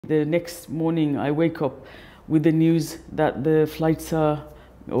The next morning I wake up with the news that the flights are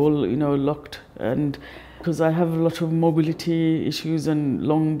all locked, and because I have a lot of mobility issues and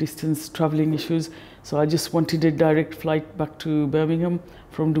long distance traveling issues, so I just wanted a direct flight back to Birmingham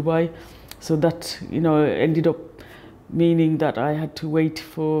from Dubai. So that ended up meaning that I had to wait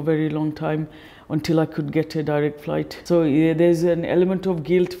for a very long time until I could get a direct flight. So yeah, there's an element of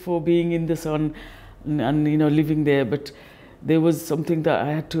guilt for being in the sun and living there, but there was something that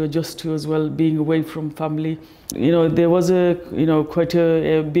I had to adjust to as well, being away from family. There was a quite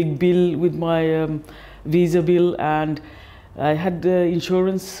a big bill with my visa bill, and I had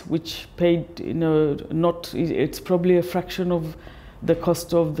insurance which paid it's probably a fraction of the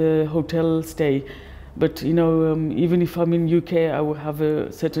cost of the hotel stay. But even if I'm in UK, I will have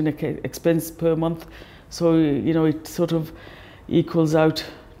a certain expense per month, so it sort of equals out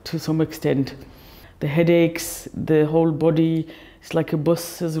to some extent. The headaches, the whole body, it's like a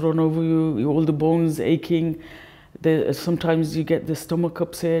bus has run over you, all the bones aching. Sometimes you get the stomach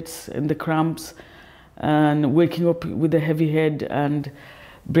upsets and the cramps, and waking up with a heavy head and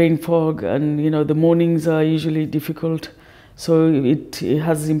brain fog, and the mornings are usually difficult. So it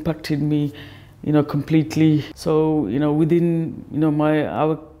has impacted me completely. So within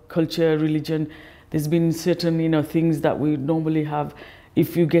our culture, religion, there's been certain things that we normally have.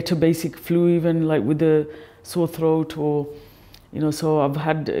 If you get a basic flu, even like with a sore throat, or so I've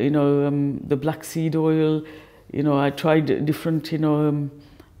had the black seed oil. I tried different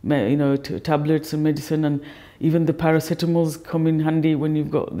tablets and medicine, and even the paracetamols come in handy when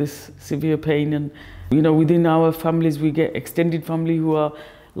you've got this severe pain. And within our families, we get extended family who are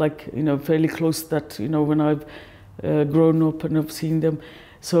like fairly close, that when I've grown up and I've seen them.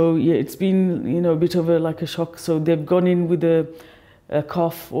 So yeah, it's been a bit of a shock. So they've gone in with a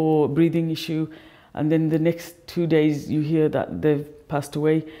cough or breathing issue, and then the next 2 days you hear that they've passed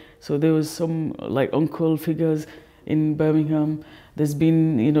away. So there was some like uncle figures in Birmingham. There's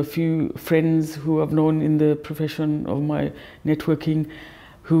been a few friends who I've known in the profession of my networking,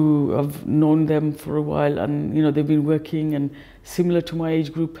 who I've known them for a while, and they've been working and similar to my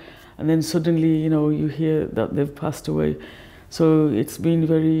age group, and then suddenly you hear that they've passed away. So it's been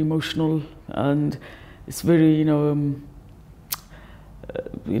very emotional, and it's very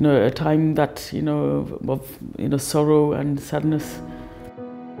a time that of sorrow and sadness.